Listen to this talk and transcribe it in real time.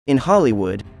In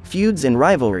Hollywood, feuds and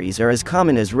rivalries are as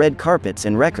common as red carpets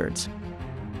and records.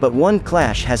 But one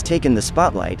clash has taken the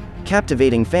spotlight,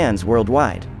 captivating fans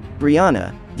worldwide.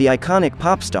 Rihanna, the iconic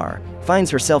pop star, finds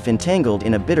herself entangled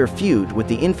in a bitter feud with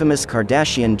the infamous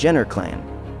Kardashian-Jenner clan.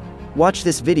 Watch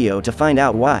this video to find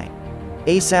out why.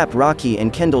 A$AP Rocky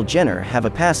and Kendall Jenner have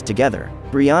a past together.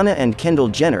 Rihanna and Kendall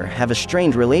Jenner have a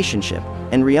strained relationship,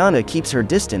 and Rihanna keeps her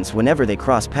distance whenever they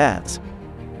cross paths.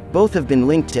 Both have been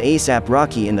linked to A$AP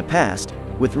Rocky in the past,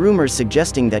 with rumors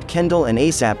suggesting that Kendall and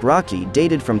A$AP Rocky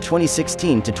dated from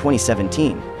 2016 to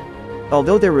 2017.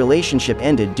 Although their relationship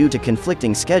ended due to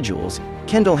conflicting schedules,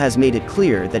 Kendall has made it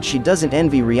clear that she doesn't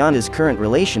envy Rihanna's current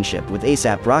relationship with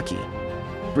A$AP Rocky.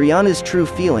 Rihanna's true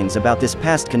feelings about this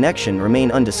past connection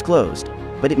remain undisclosed,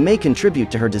 but it may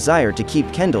contribute to her desire to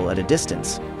keep Kendall at a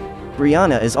distance.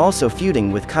 Rihanna is also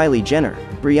feuding with Kylie Jenner.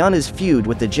 Rihanna's feud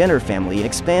with the Jenner family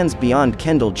expands beyond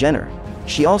Kendall Jenner.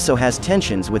 She also has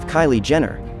tensions with Kylie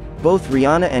Jenner. Both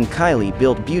Rihanna and Kylie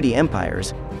built beauty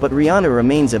empires, but Rihanna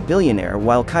remains a billionaire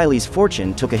while Kylie's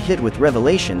fortune took a hit with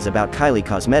revelations about Kylie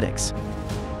Cosmetics.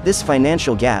 This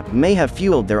financial gap may have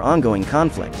fueled their ongoing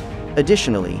conflict.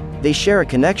 Additionally, they share a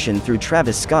connection through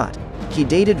Travis Scott. He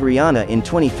dated Rihanna in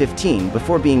 2015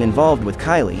 before being involved with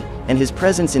Kylie, and his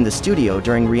presence in the studio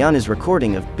during Rihanna's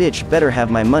recording of "Bitch Better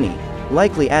Have My Money"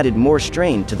 likely added more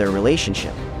strain to their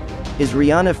relationship. Is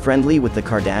Rihanna friendly with the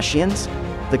Kardashians?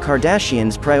 The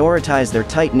Kardashians prioritize their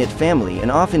tight-knit family and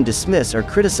often dismiss or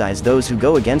criticize those who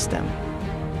go against them.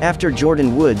 After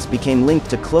Jordyn Woods became linked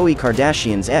to Khloe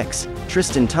Kardashian's ex,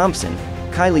 Tristan Thompson,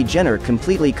 Kylie Jenner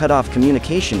completely cut off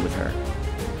communication with her.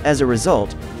 As a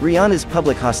result, Rihanna's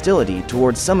public hostility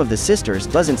towards some of the sisters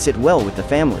doesn't sit well with the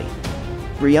family.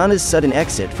 Rihanna's sudden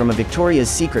exit from a Victoria's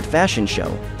Secret fashion show,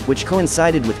 which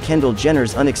coincided with Kendall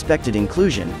Jenner's unexpected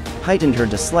inclusion, heightened her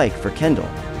dislike for Kendall.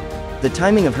 The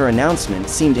timing of her announcement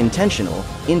seemed intentional,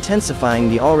 intensifying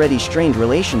the already strained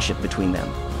relationship between them.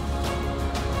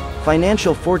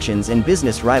 Financial fortunes and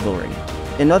business rivalry.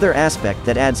 Another aspect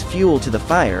that adds fuel to the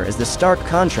fire is the stark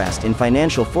contrast in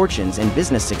financial fortunes and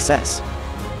business success.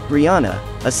 Rihanna,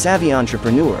 a savvy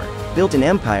entrepreneur, built an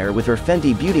empire with her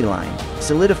Fenty beauty line,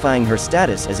 solidifying her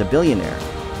status as a billionaire.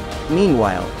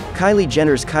 Meanwhile, Kylie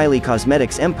Jenner's Kylie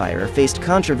Cosmetics empire faced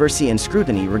controversy and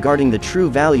scrutiny regarding the true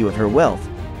value of her wealth,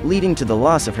 leading to the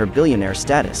loss of her billionaire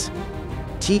status.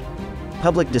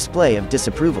 Public display of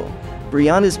disapproval.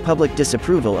 Rihanna's public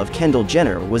disapproval of Kendall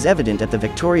Jenner was evident at the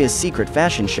Victoria's Secret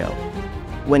fashion show.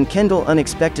 When Kendall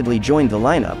unexpectedly joined the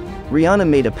lineup, Rihanna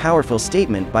made a powerful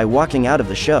statement by walking out of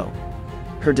the show.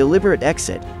 Her deliberate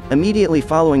exit, immediately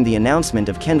following the announcement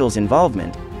of Kendall's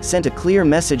involvement, sent a clear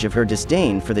message of her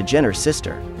disdain for the Jenner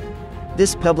sister.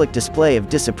 This public display of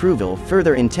disapproval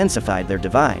further intensified their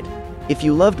divide. If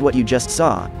you loved what you just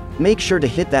saw, make sure to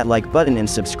hit that like button and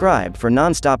subscribe for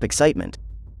non-stop excitement.